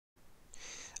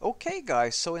Okay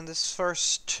guys, so in this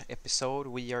first episode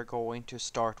we are going to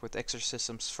start with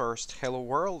Exercism's first Hello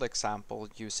World example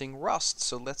using Rust,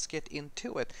 so let's get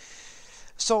into it.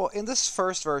 So in this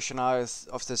first version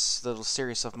of this little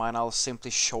series of mine, I'll simply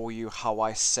show you how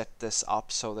I set this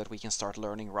up so that we can start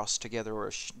learning Rust together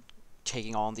or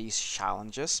taking on these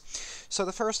challenges. So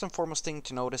the first and foremost thing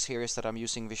to notice here is that I'm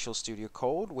using Visual Studio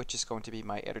Code, which is going to be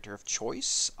my editor of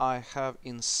choice. I have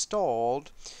installed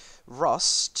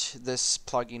Rust, this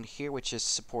plugin here, which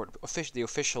is the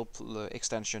official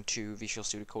extension to Visual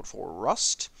Studio Code for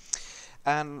Rust.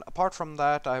 And apart from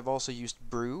that, I've also used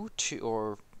Brew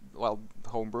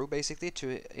Homebrew basically,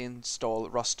 to install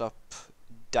Rust up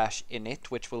 -init,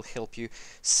 which will help you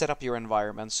set up your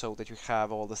environment so that you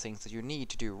have all the things that you need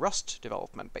to do Rust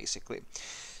development basically.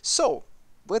 So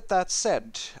with that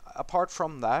said, apart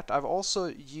from that, I've also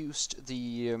used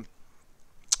the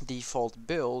default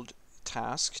build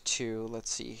task to,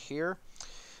 let's see here,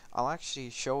 I'll actually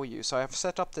show you. So I've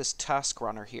set up this task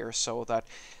runner here so that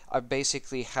I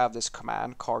basically have this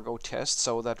command cargo test,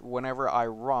 so that whenever I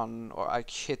run or I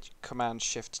hit Command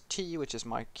Shift T, which is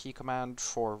my key command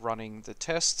for running the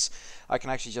tests, I can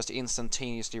actually just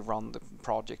instantaneously run the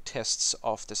project tests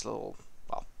of this little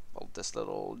this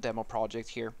little demo project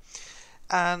here.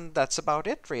 And that's about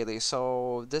it really.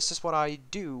 So this is what I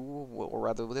do, or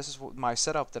rather this is my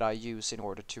setup that I use in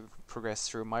order to progress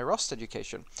through my Rust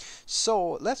education.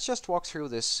 So let's just walk through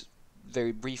this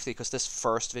very briefly, because this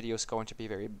first video is going to be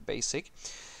very basic.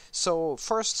 So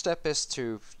first step is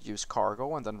to use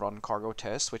cargo and then run cargo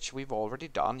test, which we've already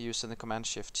done using the command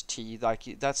Shift T. Like,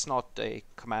 that's not a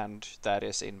command that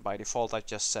is in by default. I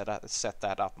just set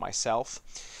that up myself.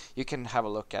 You can have a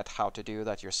look at how to do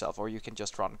that yourself, or you can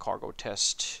just run cargo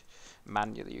test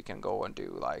manually. You can go and do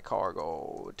like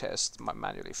cargo test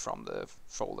manually from the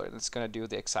folder, and it's going to do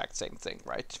the exact same thing,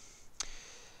 right?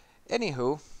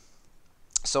 Anywho,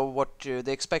 so what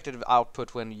the expected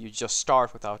output when you just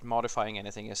start without modifying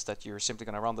anything is that you're simply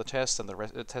going to run the test, and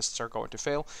the tests are going to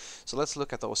fail. So let's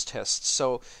look at those tests.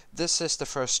 So this is the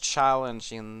first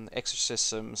challenge in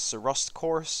Exercism's Rust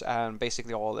course, and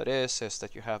basically all it is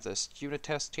that you have this unit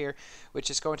test here, which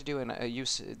is going to do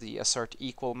use the assert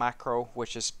equal macro,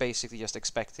 which is basically just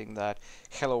expecting that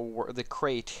the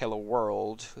crate hello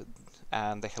world,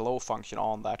 and the hello function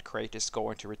on that crate is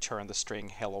going to return the string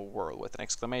hello world with an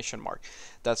exclamation mark.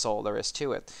 That's all there is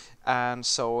to it. And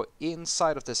so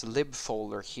inside of this lib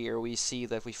folder here, we see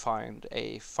that we find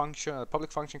a public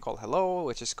function called hello,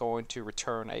 which is going to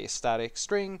return a static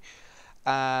string,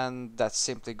 and that's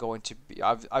simply going to be,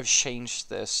 I've changed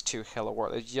this to hello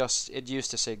world. It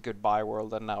used to say goodbye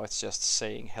world, and now it's just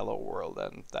saying hello world,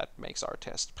 and that makes our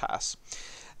test pass.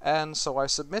 And so I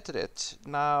submitted it.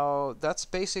 Now that's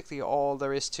basically all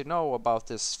there is to know about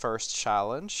this first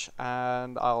challenge,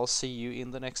 and I'll see you in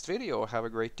the next video. Have a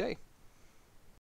great day.